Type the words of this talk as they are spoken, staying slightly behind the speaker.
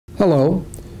Hello,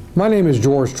 my name is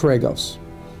George Tragos,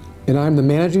 and I'm the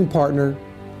managing partner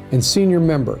and senior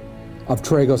member of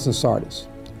Tragos and Sartes.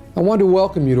 I want to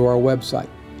welcome you to our website.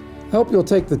 I hope you'll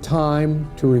take the time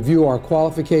to review our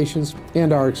qualifications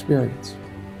and our experience.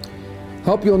 I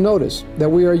hope you'll notice that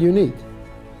we are unique,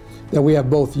 that we have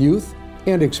both youth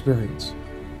and experience,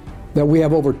 that we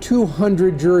have over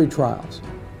 200 jury trials,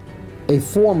 a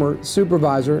former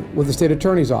supervisor with the State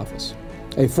Attorney's Office,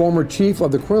 a former chief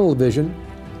of the Criminal Division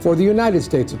for the United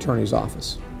States Attorney's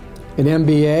Office, an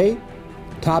MBA,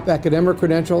 top academic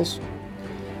credentials,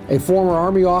 a former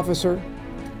Army officer,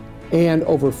 and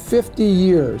over 50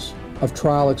 years of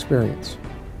trial experience.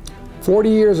 40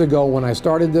 years ago, when I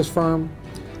started this firm,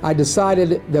 I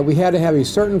decided that we had to have a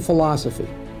certain philosophy,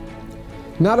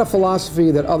 not a philosophy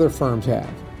that other firms have.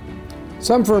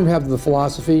 Some firms have the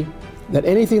philosophy that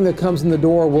anything that comes in the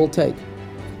door we'll take,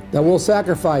 that we'll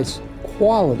sacrifice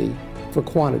quality for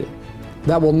quantity.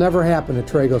 That will never happen at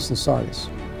Tragos and Sartes.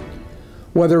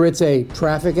 Whether it's a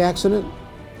traffic accident,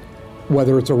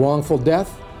 whether it's a wrongful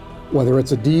death, whether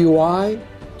it's a DUI,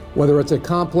 whether it's a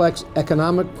complex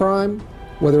economic crime,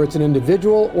 whether it's an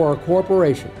individual or a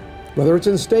corporation, whether it's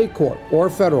in state court or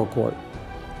federal court,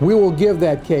 we will give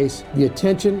that case the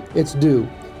attention it's due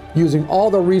using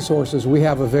all the resources we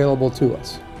have available to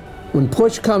us. When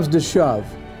push comes to shove,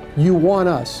 you want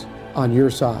us on your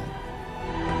side.